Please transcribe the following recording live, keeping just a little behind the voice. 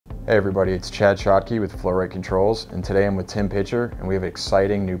Hey everybody, it's Chad Schottke with Flow-Rite Controls, and today I'm with Tim Pitcher, and we have an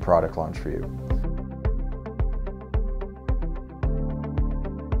exciting new product launch for you.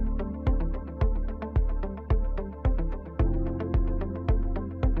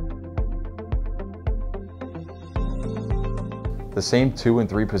 The same 2 and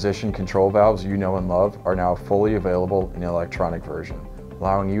 3 position control valves you know and love are now fully available in the electronic version,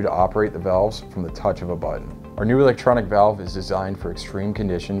 allowing you to operate the valves from the touch of a button. Our new electronic valve is designed for extreme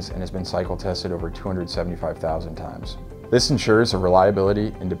conditions and has been cycle tested over 275,000 times. This ensures the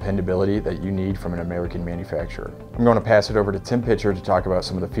reliability and dependability that you need from an American manufacturer. I'm going to pass it over to Tim Pitcher to talk about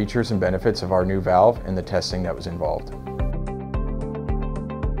some of the features and benefits of our new valve and the testing that was involved.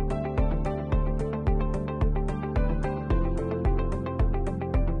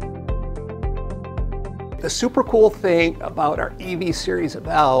 The super cool thing about our EV series of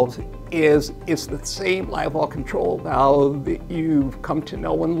valves is it's the same Livewell control valve that you've come to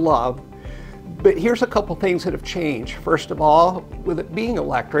know and love. But here's a couple things that have changed. First of all, with it being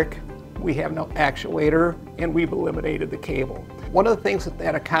electric, we have no actuator and we've eliminated the cable. One of the things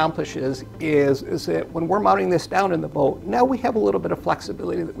that accomplishes is that when we're mounting this down in the boat, now we have a little bit of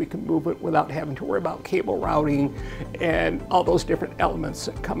flexibility that we can move it without having to worry about cable routing and all those different elements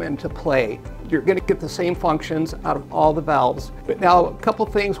that come into play. You're going to get the same functions out of all the valves. But now a couple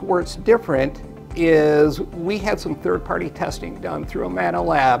things where it's different is we had some third-party testing done through Amana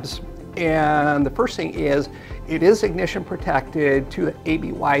Labs. And the first thing is, it is ignition protected to the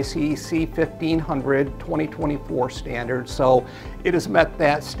ABYC C1500 2024 standard, so it has met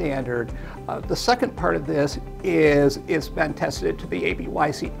that standard. The second part of this is it's been tested to the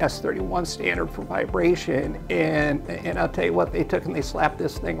ABYC S31 standard for vibration, and I'll tell you what, they took and they slapped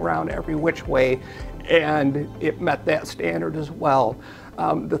this thing around every which way, and it met that standard as well.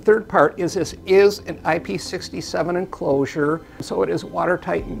 The third part is this is an IP67 enclosure, so it is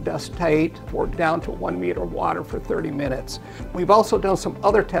watertight and dust tight for down to 1 meter of water for 30 minutes. We've also done some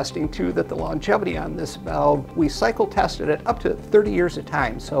other testing too, that the longevity on this valve, we cycle tested it up to 30 years of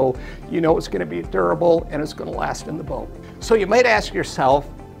time, so you know it's going to be durable and it's going to last in the boat. So you might ask yourself,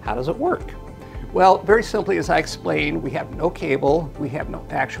 how does it work? Well, very simply, as I explained, we have no cable, we have no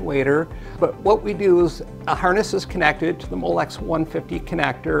actuator, but what we do is a harness is connected to the Molex 150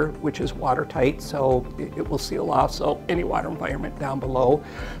 connector, which is watertight, so it will seal off so any water environment down below.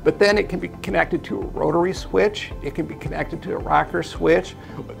 But then it can be connected to a rotary switch, it can be connected to a rocker switch,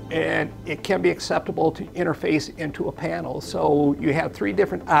 and it can be acceptable to interface into a panel. So you have 3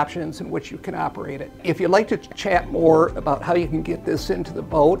 different options in which you can operate it. If you'd like to chat more about how you can get this into the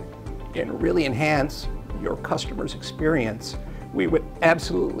boat and really enhance your customer's experience, we would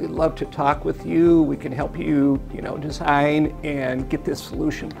absolutely love to talk with you. We can help you, design and get this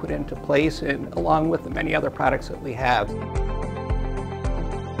solution put into place, and along with the many other products that we have.